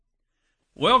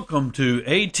Welcome to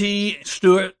A.T.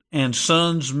 Stewart and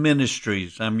Sons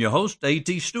Ministries. I'm your host,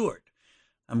 A.T. Stewart.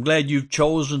 I'm glad you've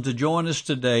chosen to join us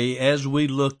today as we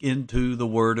look into the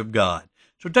Word of God.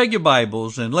 So take your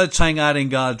Bibles and let's hang out in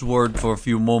God's Word for a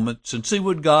few moments and see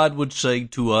what God would say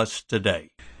to us today.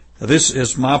 This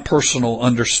is my personal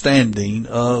understanding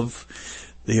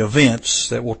of the events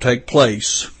that will take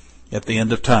place at the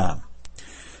end of time.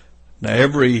 Now,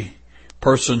 every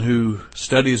person who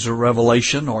studies the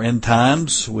Revelation or end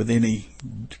times with any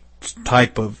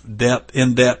type of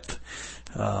in-depth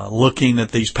looking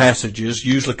at these passages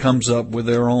usually comes up with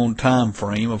their own time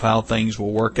frame of how things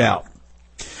will work out.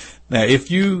 Now, if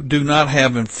you do not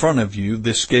have in front of you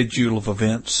this schedule of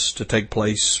events to take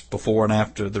place before and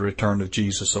after the return of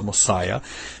Jesus, the Messiah,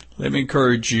 let me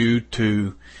encourage you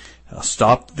to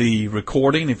stop the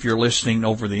recording if you're listening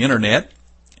over the internet,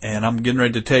 and I'm getting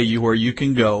ready to tell you where you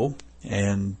can go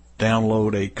and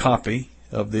download a copy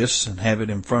of this and have it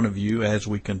in front of you as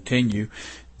we continue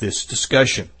this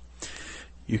discussion.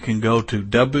 You can go to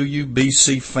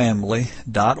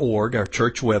wbcfamily.org, our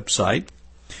church website,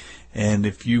 and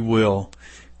if you will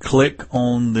click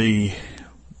on the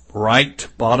right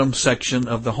bottom section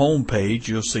of the home page,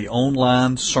 you'll see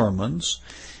online sermons.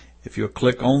 If you'll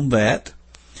click on that,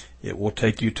 it will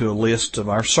take you to a list of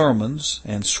our sermons,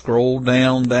 and scroll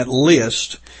down that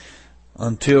list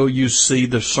until you see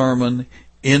the sermon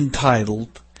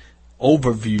entitled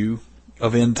Overview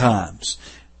of End Times.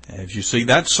 As you see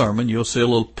that sermon, you'll see a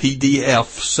little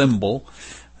PDF symbol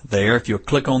there. If you'll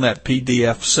click on that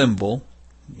PDF symbol,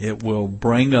 it will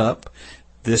bring up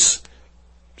this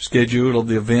schedule of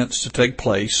the events to take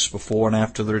place before and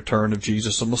after the return of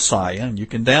Jesus the Messiah. And you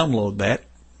can download that,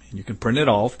 and you can print it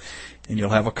off, and you'll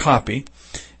have a copy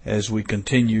as we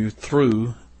continue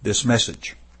through this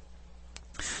message.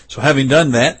 So having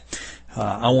done that,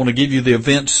 I want to give you the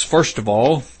events, first of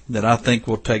all, that I think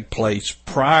will take place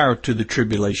prior to the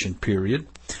tribulation period.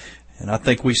 And I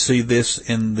think we see this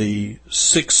in the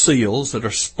 6 seals that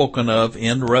are spoken of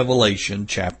in Revelation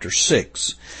chapter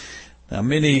 6. Now,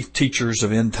 many teachers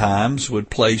of end times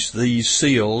would place these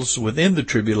seals within the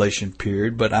tribulation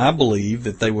period, but I believe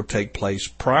that they will take place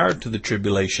prior to the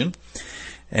tribulation.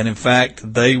 And in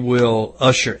fact, they will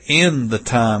usher in the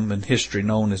time in history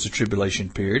known as the tribulation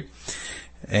period.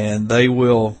 And they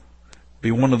will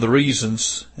be one of the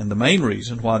reasons, and the main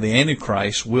reason, why the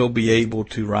Antichrist will be able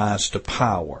to rise to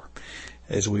power.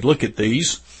 As we look at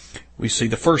these, we see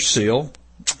the first seal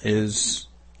is,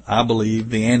 I believe,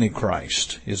 the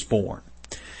Antichrist is born.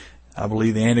 I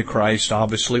believe the Antichrist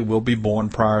obviously will be born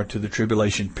prior to the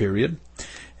tribulation period.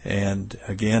 And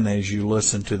again, as you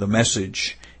listen to the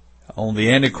message on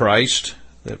the Antichrist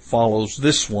that follows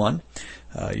this one,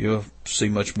 you'll see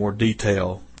much more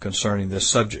detail concerning this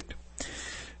subject.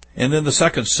 And then the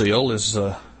second seal is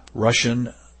the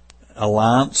Russian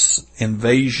alliance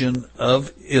invasion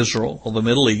of Israel or the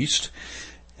Middle East.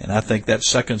 And I think that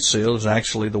second seal is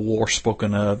actually the war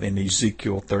spoken of in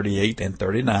Ezekiel 38 and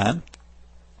 39.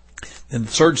 And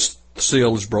the third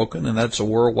seal is broken, and that's a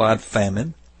worldwide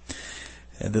famine.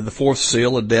 And then the fourth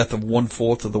seal, a death of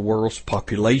 1/4 of the world's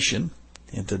population.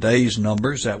 In today's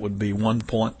numbers, that would be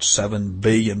 1.7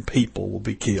 billion people will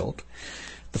be killed.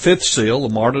 The fifth seal,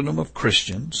 the martyrdom of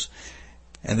Christians.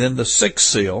 And then the sixth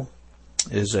seal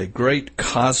is a great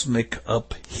cosmic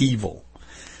upheaval.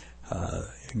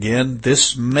 Again,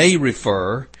 this may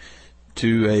refer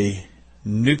to a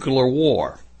nuclear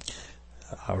war.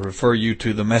 I'll refer you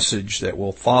to the message that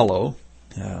will follow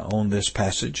on this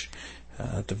passage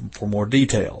for more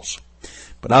details.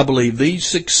 But I believe these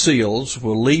 6 seals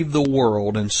will leave the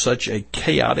world in such a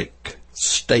chaotic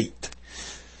state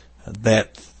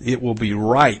that it will be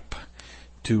ripe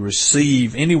to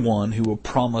receive anyone who will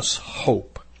promise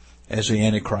hope, as the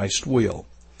Antichrist will.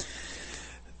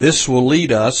 This will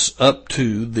lead us up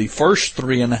to the first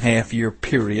 3.5-year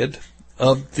period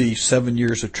of the 7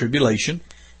 years of tribulation.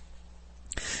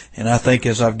 And I think,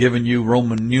 as I've given you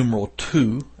Roman numeral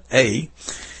 2a,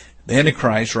 the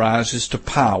Antichrist rises to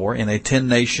power in a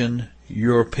 10-nation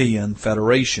European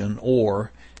federation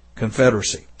or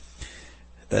confederacy.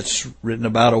 That's written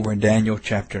about over in Daniel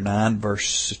chapter 9,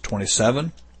 verse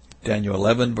 27, Daniel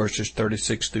 11, verses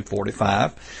 36 through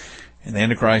 45. And the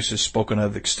Antichrist is spoken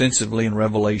of extensively in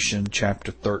Revelation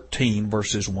chapter 13,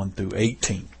 verses 1 through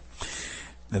 18.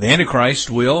 Now, the Antichrist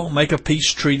will make a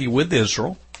peace treaty with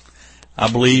Israel. I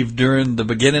believe during the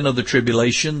beginning of the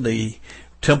tribulation, the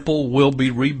temple will be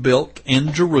rebuilt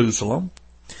in Jerusalem.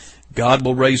 God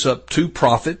will raise up 2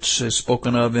 prophets, as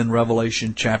spoken of in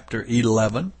Revelation chapter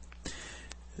 11.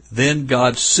 Then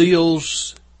God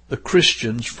seals the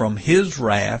Christians from His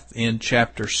wrath in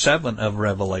chapter 7 of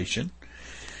Revelation.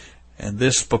 And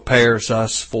this prepares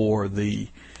us for the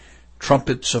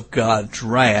trumpets of God's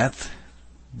wrath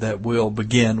that will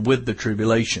begin with the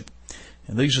tribulation.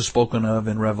 And these are spoken of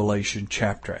in Revelation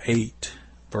chapter 8,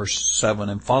 verse 7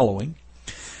 and following.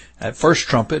 That first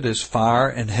trumpet is fire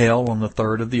and hell on the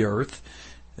third of the earth.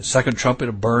 The second trumpet,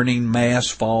 a burning mass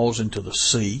falls into the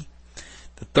sea.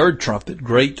 The third trumpet,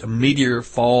 great meteor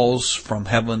falls from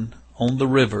heaven on the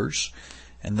rivers.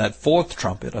 And that fourth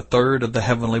trumpet, a third of the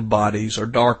heavenly bodies are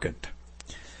darkened.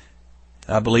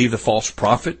 I believe the false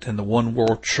prophet and the one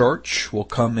world church will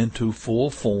come into full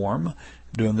form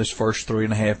during this first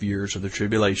 3.5 years of the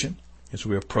tribulation as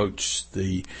we approach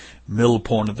the middle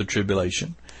point of the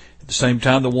tribulation. At the same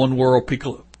time, the one world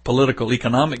political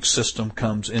economic system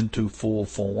comes into full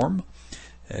form,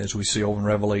 as we see over in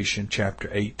Revelation chapter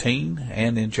 18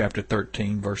 and in chapter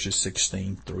 13, verses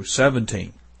 16 through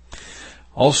 17.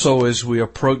 Also, as we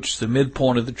approach the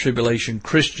midpoint of the tribulation,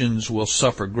 Christians will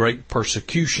suffer great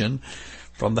persecution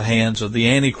from the hands of the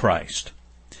Antichrist.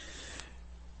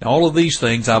 Now, all of these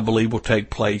things, I believe, will take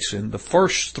place in the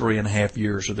first 3.5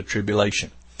 years of the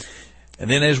tribulation. And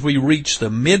then as we reach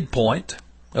the midpoint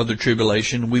of the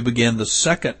tribulation, we begin the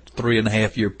second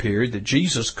 3.5 year period that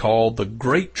Jesus called the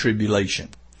Great Tribulation.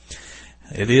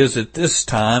 It is at this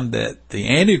time that the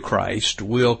Antichrist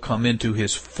will come into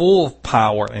his full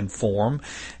power and form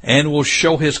and will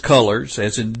show his colors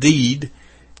as indeed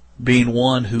being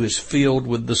one who is filled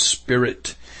with the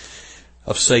spirit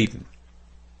of Satan.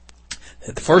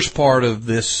 At the first part of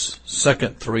this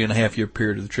second 3.5 year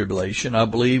period of the tribulation, I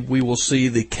believe we will see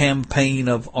the campaign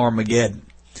of Armageddon.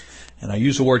 And I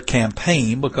use the word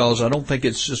campaign because I don't think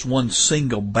it's just one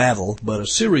single battle, but a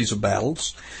series of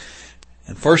battles.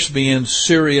 And first being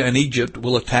Syria and Egypt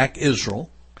will attack Israel,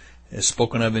 as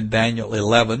spoken of in Daniel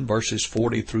 11, verses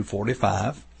 40 through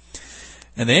 45.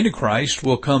 And the Antichrist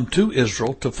will come to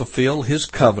Israel to fulfill his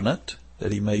covenant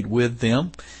that he made with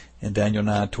them in Daniel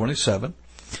 9:27.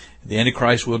 The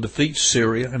Antichrist will defeat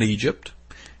Syria and Egypt,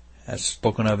 as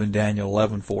spoken of in Daniel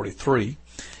 11:43.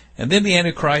 And then the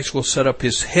Antichrist will set up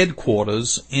his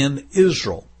headquarters in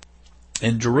Israel,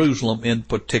 in Jerusalem in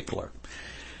particular.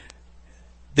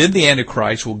 Then the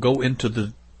Antichrist will go into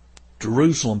the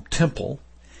Jerusalem temple,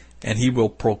 and he will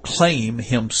proclaim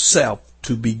himself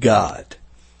to be God.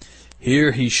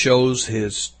 Here he shows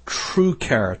his true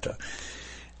character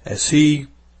as he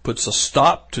puts a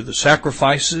stop to the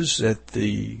sacrifices that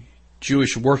the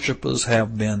Jewish worshipers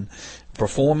have been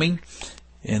performing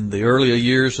in the earlier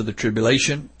years of the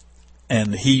tribulation,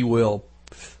 and he will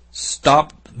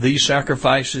stop these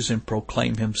sacrifices and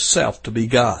proclaim himself to be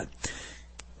God.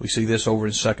 We see this over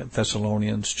in 2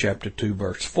 Thessalonians chapter 2,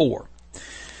 verse 4.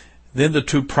 Then the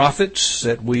two prophets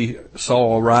that we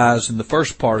saw arise in the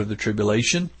first part of the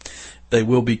tribulation, they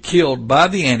will be killed by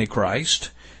the Antichrist,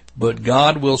 but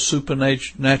God will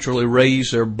supernaturally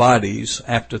raise their bodies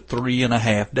after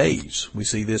 3.5 days. We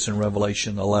see this in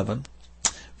Revelation 11,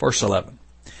 verse 11.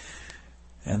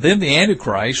 And then the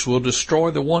Antichrist will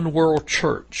destroy the one world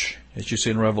church, as you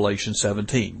see in Revelation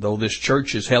 17. Though this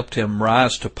church has helped him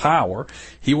rise to power,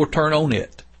 he will turn on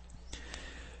it.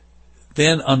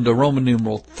 Then under Roman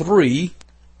numeral 3,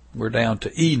 we're down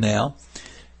to E now,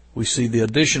 we see the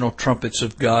additional trumpets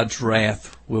of God's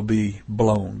wrath will be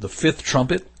blown. The fifth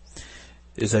trumpet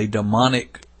is a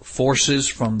demonic forces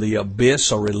from the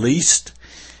abyss are released.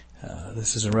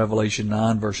 This is in Revelation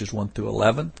 9, verses 1 through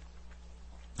 11.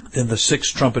 Then the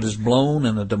sixth trumpet is blown,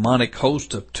 and a demonic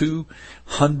host of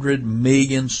 200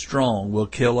 million strong will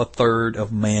kill a third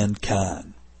of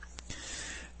mankind.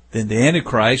 Then the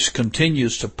Antichrist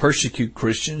continues to persecute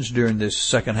Christians during this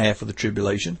second half of the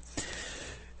tribulation.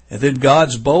 And then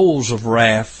God's bowls of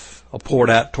wrath are poured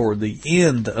out toward the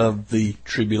end of the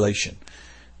tribulation.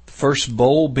 The first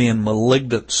bowl being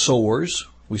malignant sores,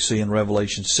 we see in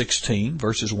Revelation 16,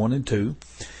 verses 1 and 2.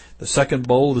 The second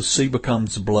bowl, the sea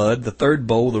becomes blood. The third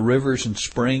bowl, the rivers and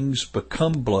springs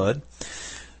become blood.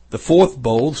 The fourth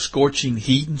bowl, scorching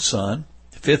heat and sun.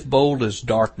 The fifth bowl is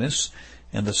darkness.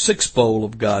 And the sixth bowl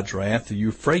of God's wrath, the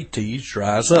Euphrates,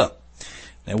 dries up.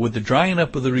 Now with the drying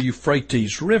up of the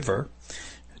Euphrates River,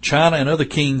 China and other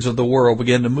kings of the world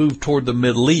began to move toward the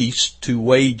Middle East to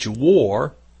wage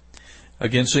war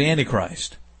against the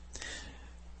Antichrist.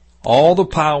 All the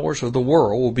powers of the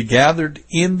world will be gathered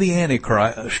in the in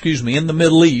the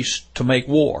Middle East to make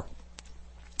war.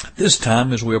 This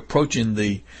time, as we're approaching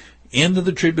the end of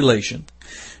the tribulation,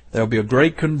 there will be a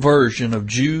great conversion of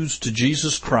Jews to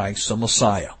Jesus Christ, the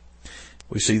Messiah.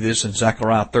 We see this in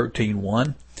Zechariah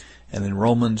 13:1 and in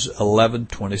Romans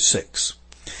 11:26.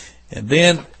 And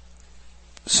then,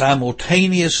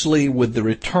 simultaneously with the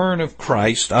return of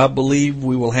Christ, I believe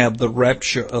we will have the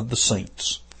rapture of the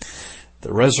saints.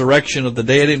 the resurrection of the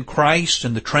dead in Christ,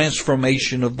 and the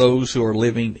transformation of those who are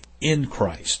living in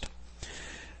Christ.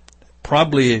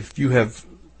 Probably if you have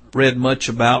read much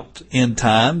about end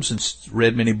times and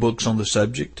read many books on the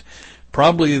subject,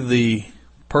 probably the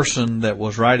person that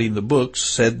was writing the books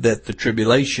said that the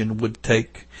tribulation would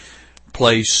take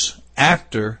place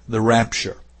after the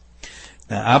rapture.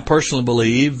 Now, I personally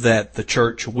believe that the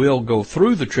church will go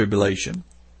through the tribulation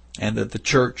and that the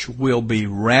church will be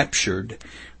raptured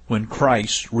when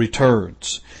Christ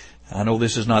returns. I know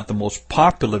this is not the most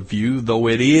popular view, though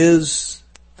it is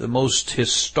the most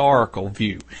historical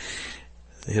view.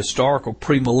 The historical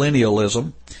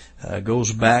premillennialism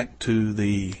goes back to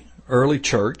the early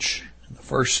church, in the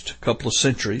first couple of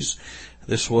centuries.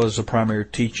 This was the primary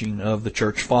teaching of the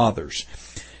church fathers.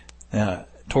 Now,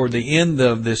 toward the end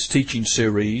of this teaching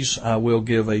series, I will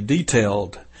give a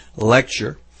detailed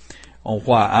lecture on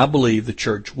why I believe the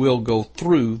church will go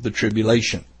through the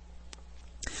tribulation.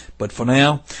 But for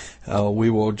now,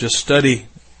 we will just study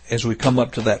as we come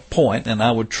up to that point, and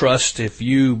I would trust if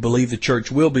you believe the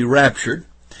church will be raptured,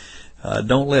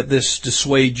 don't let this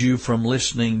dissuade you from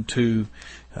listening to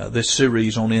this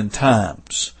series on end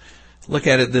times. Look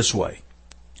at it this way.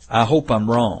 I hope I'm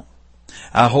wrong.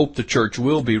 I hope the church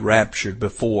will be raptured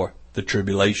before the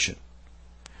tribulation.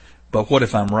 But what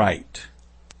if I'm right?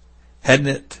 Hadn't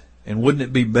it and wouldn't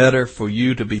it be better for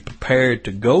you to be prepared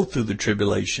to go through the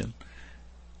tribulation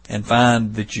and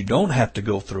find that you don't have to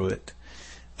go through it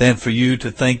than for you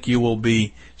to think you will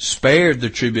be spared the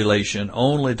tribulation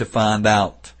only to find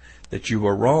out that you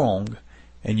were wrong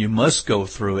and you must go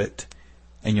through it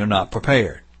and you're not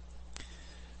prepared?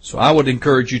 So I would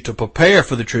encourage you to prepare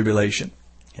for the tribulation,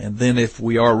 and then if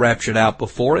we are raptured out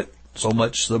before it, so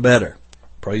much the better.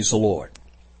 Praise the Lord.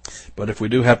 But if we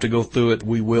do have to go through it,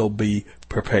 we will be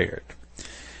prepared.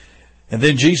 And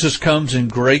then Jesus comes in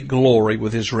great glory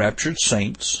with his raptured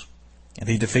saints, and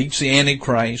he defeats the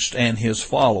Antichrist and his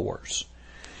followers.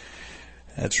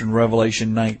 That's in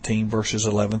Revelation 19, verses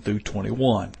 11 through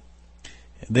 21.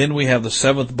 And then we have the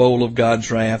seventh bowl of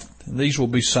God's wrath. And these will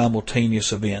be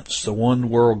simultaneous events. The one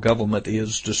world government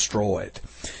is destroyed.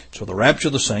 So the rapture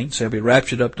of the saints, they'll be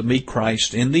raptured up to meet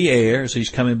Christ in the air as he's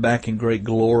coming back in great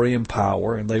glory and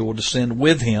power, and they will descend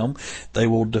with him. They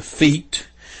will defeat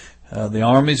the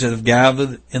armies that have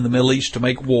gathered in the Middle East to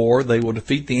make war. They will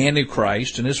defeat the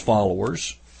Antichrist and his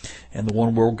followers, and the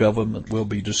one world government will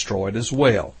be destroyed as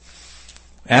well.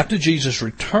 After Jesus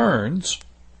returns,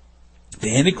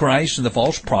 the Antichrist and the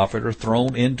false prophet are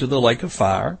thrown into the lake of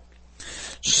fire.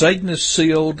 Satan is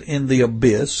sealed in the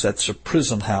abyss. That's a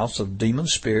prison house of demon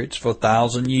spirits for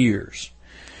 1,000 years.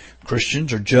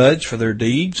 Christians are judged for their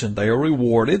deeds and they are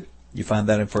rewarded. You find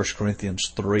that in 1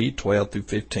 Corinthians 3, 12 through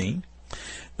 15.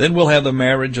 Then we'll have the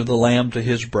marriage of the Lamb to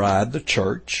his bride, the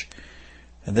church.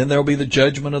 And then there will be the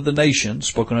judgment of the nations,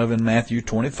 spoken of in Matthew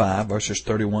 25, verses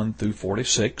 31 through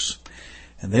 46.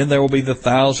 And then there will be the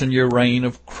 1,000-year reign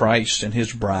of Christ and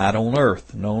his bride on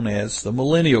earth, known as the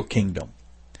millennial kingdom.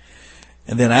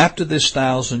 And then after this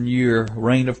 1,000-year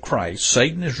reign of Christ,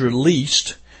 Satan is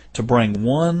released to bring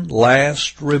one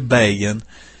last rebellion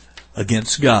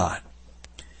against God.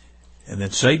 And then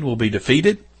Satan will be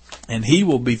defeated, and he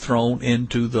will be thrown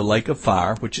into the lake of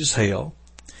fire, which is hell.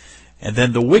 And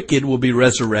then the wicked will be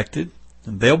resurrected,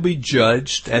 and they'll be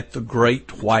judged at the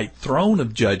great white throne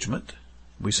of judgment.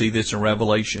 We see this in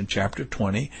Revelation chapter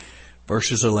 20,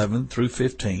 verses 11 through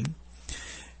 15.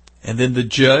 And then the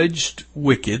judged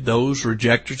wicked, those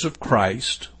rejectors of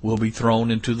Christ, will be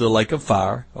thrown into the lake of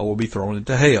fire, or will be thrown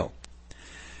into hell.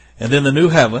 And then the new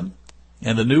heaven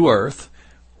and the new earth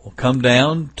will come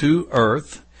down to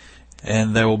earth,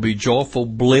 and there will be joyful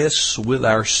bliss with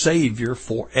our Savior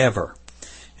forever.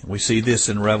 And we see this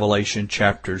in Revelation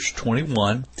chapters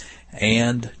 21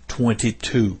 and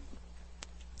 22.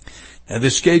 Now, the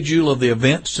schedule of the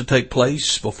events to take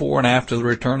place before and after the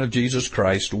return of Jesus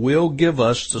Christ will give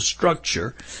us the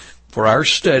structure for our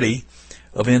study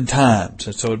of end times.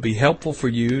 And so it'd be helpful for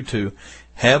you to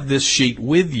have this sheet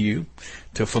with you,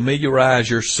 to familiarize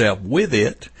yourself with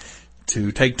it,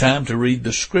 to take time to read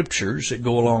the scriptures that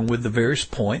go along with the various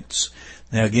points.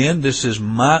 Now, again, this is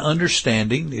my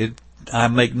understanding. I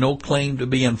make no claim to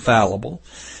be infallible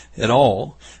at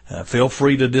all. Feel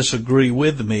free to disagree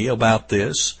with me about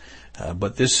this.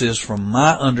 But this is from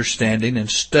my understanding and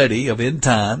study of end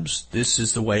times. This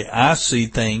is the way I see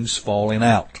things falling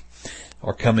out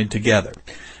or coming together.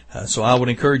 So I would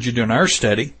encourage you during our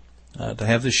study to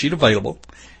have this sheet available,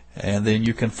 and then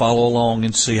you can follow along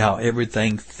and see how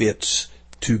everything fits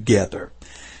together.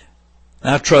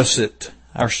 I trust that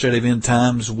our study of end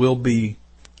times will be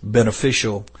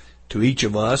beneficial to each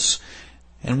of us,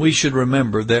 And we should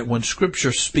remember that when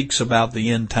Scripture speaks about the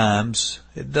end times,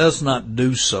 it does not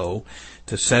do so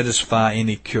to satisfy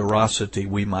any curiosity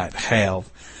we might have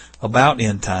about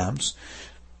end times,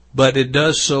 but it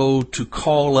does so to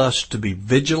call us to be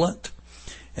vigilant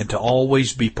and to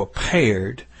always be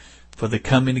prepared for the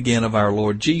coming again of our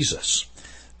Lord Jesus.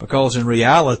 Because in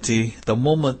reality, the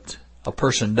moment a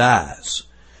person dies,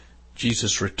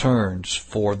 Jesus returns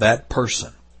for that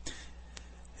person.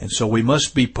 And so we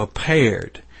must be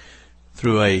prepared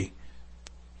through a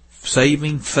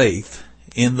saving faith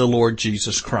in the Lord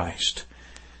Jesus Christ.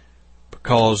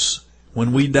 Because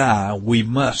when we die, we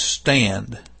must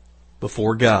stand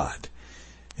before God.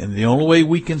 And the only way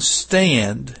we can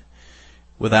stand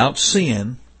without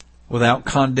sin, without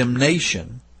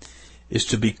condemnation, is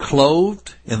to be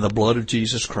clothed in the blood of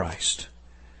Jesus Christ.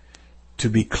 To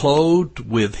be clothed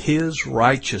with His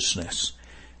righteousness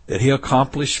that He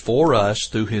accomplished for us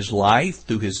through His life,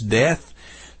 through His death,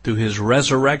 through His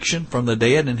resurrection from the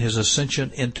dead, and His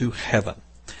ascension into heaven.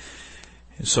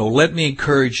 And so let me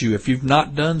encourage you, if you've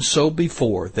not done so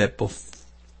before, that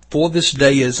before this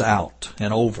day is out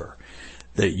and over,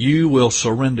 that you will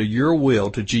surrender your will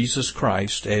to Jesus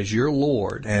Christ as your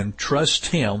Lord and trust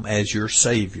Him as your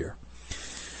Savior.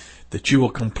 That you will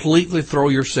completely throw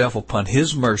yourself upon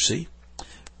His mercy,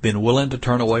 been willing to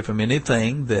turn away from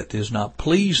anything that is not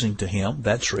pleasing to Him.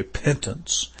 That's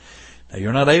repentance. Now,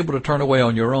 you're not able to turn away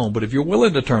on your own, but if you're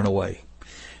willing to turn away,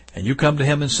 and you come to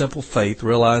Him in simple faith,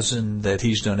 realizing that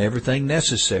He's done everything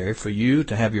necessary for you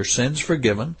to have your sins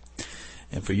forgiven,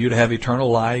 and for you to have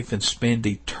eternal life and spend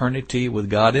eternity with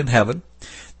God in heaven,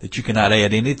 that you cannot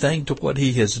add anything to what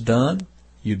He has done.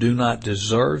 You do not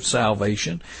deserve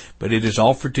salvation, but it is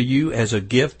offered to you as a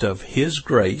gift of His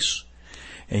grace,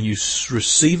 and you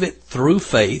receive it through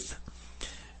faith,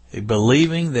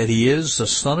 believing that He is the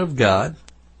Son of God,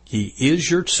 He is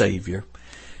your Savior,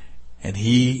 and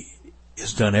He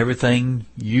has done everything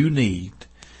you need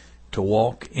to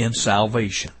walk in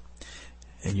salvation.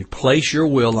 And you place your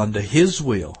will under His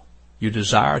will. You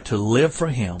desire to live for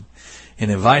Him and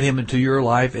invite Him into your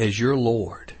life as your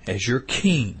Lord, as your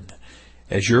King,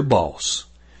 as your boss.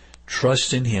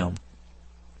 Trust in Him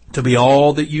to be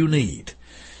all that you need,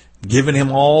 giving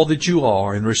Him all that you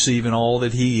are and receiving all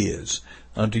that He is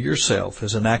unto yourself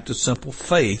as an act of simple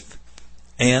faith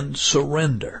and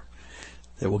surrender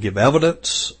that will give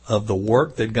evidence of the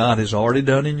work that God has already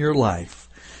done in your life,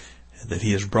 that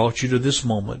He has brought you to this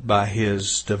moment by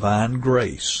His divine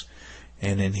grace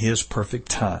and in His perfect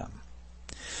time.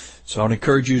 So I would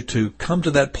encourage you to come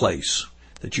to that place,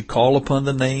 that you call upon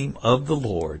the name of the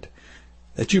Lord,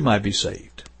 that you might be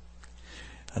saved.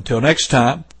 Until next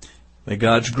time, may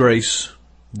God's grace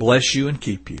bless you and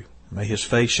keep you. May His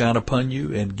face shine upon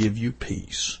you and give you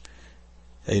peace.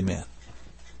 Amen.